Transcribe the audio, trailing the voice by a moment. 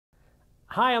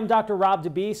Hi, I'm Dr. Rob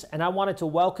DeBeese, and I wanted to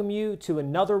welcome you to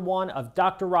another one of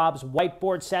Dr. Rob's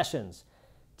whiteboard sessions.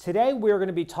 Today, we're going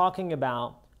to be talking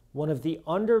about one of the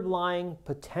underlying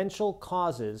potential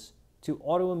causes to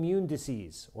autoimmune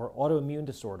disease or autoimmune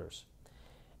disorders.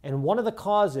 And one of the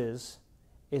causes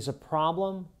is a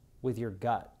problem with your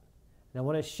gut. And I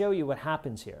want to show you what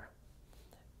happens here.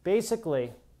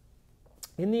 Basically,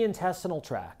 in the intestinal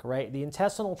tract, right? The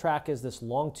intestinal tract is this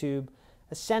long tube.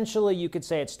 Essentially, you could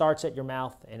say it starts at your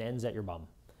mouth and ends at your bum.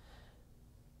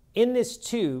 In this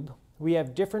tube, we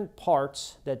have different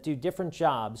parts that do different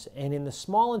jobs, and in the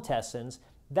small intestines,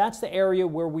 that's the area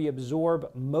where we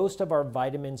absorb most of our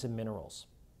vitamins and minerals.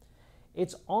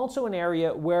 It's also an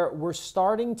area where we're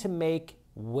starting to make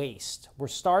waste. We're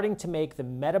starting to make the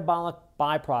metabolic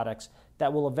byproducts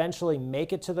that will eventually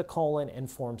make it to the colon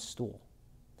and form stool.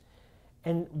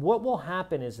 And what will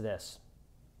happen is this.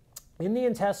 In the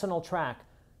intestinal tract,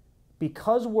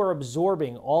 because we're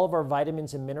absorbing all of our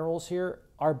vitamins and minerals here,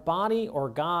 our body or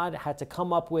God had to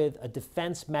come up with a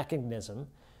defense mechanism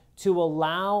to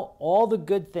allow all the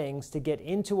good things to get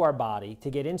into our body, to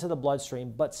get into the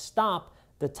bloodstream, but stop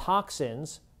the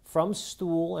toxins from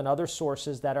stool and other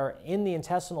sources that are in the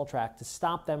intestinal tract, to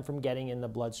stop them from getting in the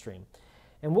bloodstream.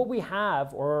 And what we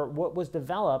have, or what was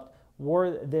developed,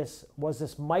 was this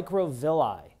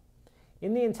microvilli.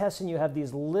 In the intestine, you have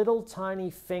these little tiny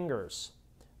fingers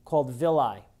called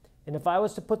villi. And if I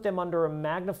was to put them under a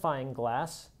magnifying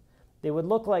glass, they would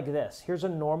look like this. Here's a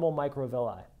normal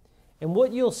microvilli. And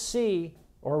what you'll see,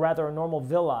 or rather a normal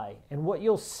villi, and what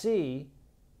you'll see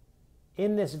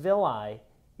in this villi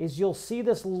is you'll see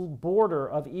this little border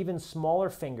of even smaller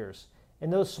fingers.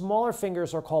 And those smaller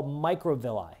fingers are called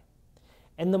microvilli.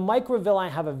 And the microvilli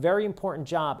have a very important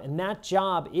job, and that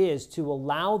job is to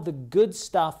allow the good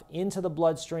stuff into the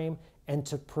bloodstream and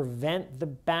to prevent the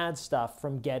bad stuff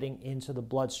from getting into the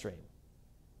bloodstream.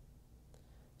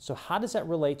 So how does that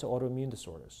relate to autoimmune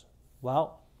disorders?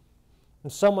 Well,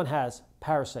 if someone has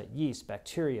parasite, yeast,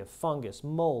 bacteria, fungus,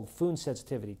 mold, food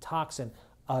sensitivity, toxin,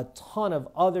 a ton of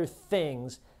other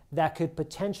things that could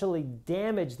potentially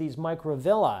damage these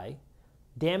microvilli,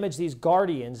 damage these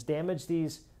guardians, damage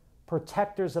these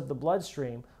protectors of the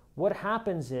bloodstream, what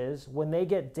happens is when they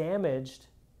get damaged,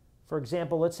 for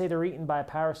example, let's say they're eaten by a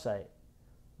parasite,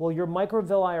 well, your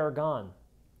microvilli are gone.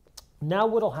 Now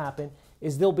what'll happen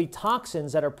is there'll be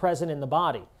toxins that are present in the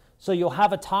body. So you'll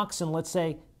have a toxin, let's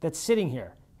say, that's sitting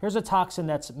here. Here's a toxin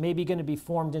that's maybe going to be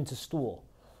formed into stool.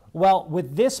 Well,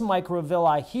 with this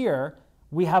microvilli here,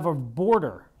 we have a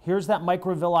border. Here's that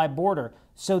microvilli border.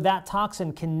 So that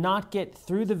toxin cannot get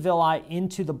through the villi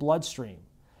into the bloodstream.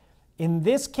 In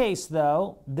this case,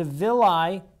 though, the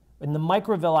villi and the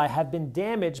microvilli have been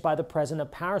damaged by the presence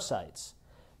of parasites.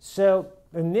 So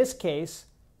in this case,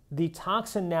 the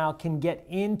toxin now can get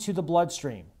into the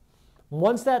bloodstream.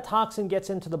 Once that toxin gets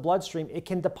into the bloodstream, it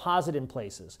can deposit in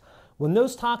places. When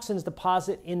those toxins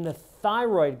deposit in the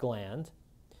thyroid gland,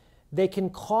 they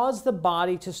can cause the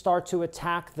body to start to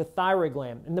attack the thyroid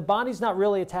gland. And the body's not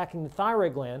really attacking the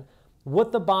thyroid gland.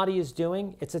 What the body is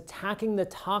doing, it's attacking the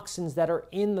toxins that are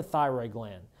in the thyroid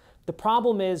gland. The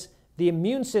problem is the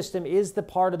immune system is the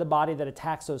part of the body that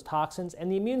attacks those toxins,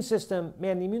 and the immune system,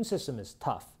 man, the immune system is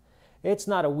tough. It's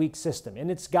not a weak system, and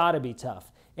it's got to be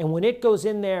tough. And when it goes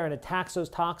in there and attacks those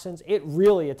toxins, it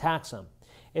really attacks them.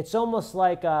 It's almost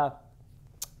like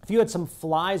if you had some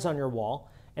flies on your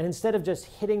wall, and instead of just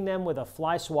hitting them with a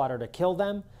fly swatter to kill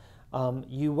them,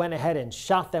 you went ahead and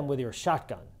shot them with your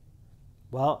shotgun.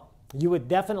 Well, you would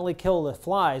definitely kill the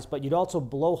flies, but you'd also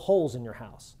blow holes in your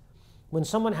house. When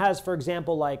someone has, for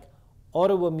example, like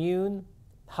autoimmune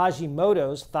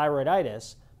Hashimoto's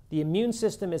thyroiditis, the immune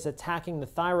system is attacking the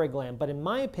thyroid gland. But in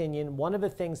my opinion, one of the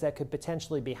things that could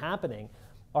potentially be happening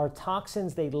are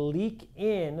toxins. They leak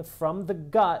in from the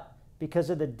gut because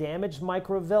of the damaged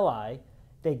microvilli.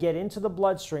 They get into the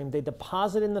bloodstream, they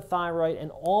deposit in the thyroid, and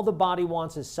all the body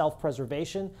wants is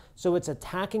self-preservation. So it's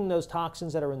attacking those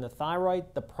toxins that are in the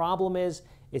thyroid. The problem is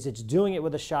it's doing it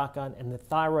with a shotgun, and the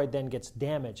thyroid then gets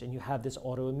damaged, and you have this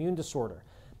autoimmune disorder.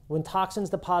 When toxins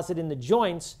deposit in the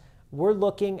joints, we're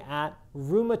looking at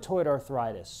rheumatoid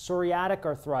arthritis, psoriatic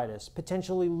arthritis,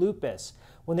 potentially lupus.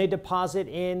 When they deposit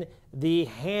in the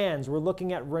hands, we're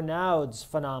looking at Raynaud's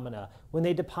phenomena. When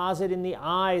they deposit in the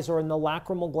eyes or in the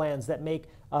lacrimal glands that make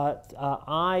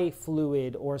eye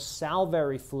fluid or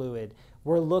salivary fluid,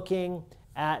 we're looking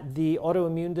at the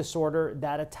autoimmune disorder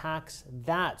that attacks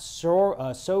that,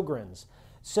 Sjogren's.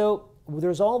 So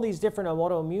there's all these different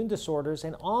autoimmune disorders,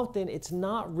 and often it's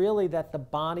not really that the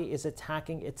body is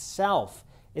attacking itself.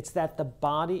 It's that the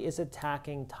body is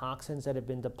attacking toxins that have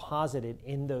been deposited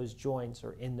in those joints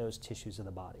or in those tissues of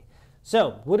the body.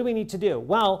 So what do we need to do?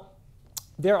 Well,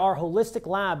 there are holistic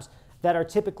labs that are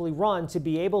typically run to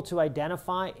be able to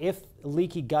identify if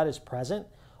leaky gut is present.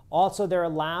 Also, there are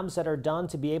labs that are done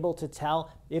to be able to tell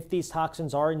if these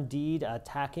toxins are indeed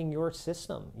attacking your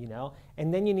system,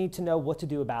 and then you need to know what to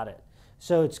do about it.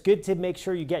 So it's good to make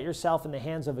sure you get yourself in the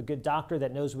hands of a good doctor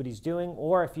that knows what he's doing,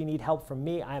 or if you need help from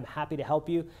me, I am happy to help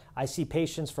you. I see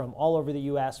patients from all over the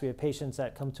US. We have patients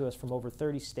that come to us from over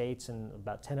 30 states and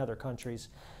about 10 other countries.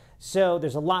 So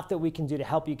there's a lot that we can do to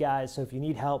help you guys. So if you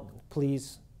need help,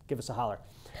 please give us a holler.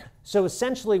 So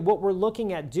essentially what we're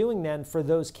looking at doing then for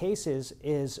those cases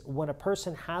is when a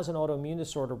person has an autoimmune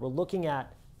disorder, we're looking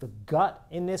at the gut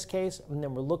in this case, and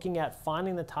then we're looking at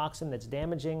finding the toxin that's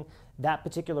damaging that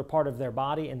particular part of their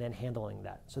body and then handling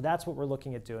that. So that's what we're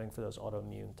looking at doing for those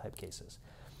autoimmune type cases.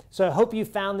 So I hope you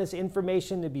found this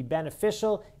information to be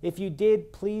beneficial. If you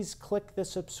did, please click the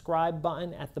subscribe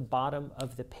button at the bottom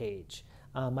of the page.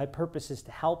 My purpose is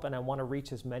to help, and I want to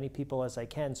reach as many people as I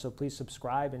can, so please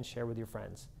subscribe and share with your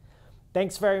friends.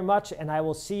 Thanks very much, and I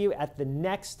will see you at the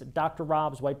next Dr.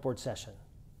 Rob's Whiteboard session.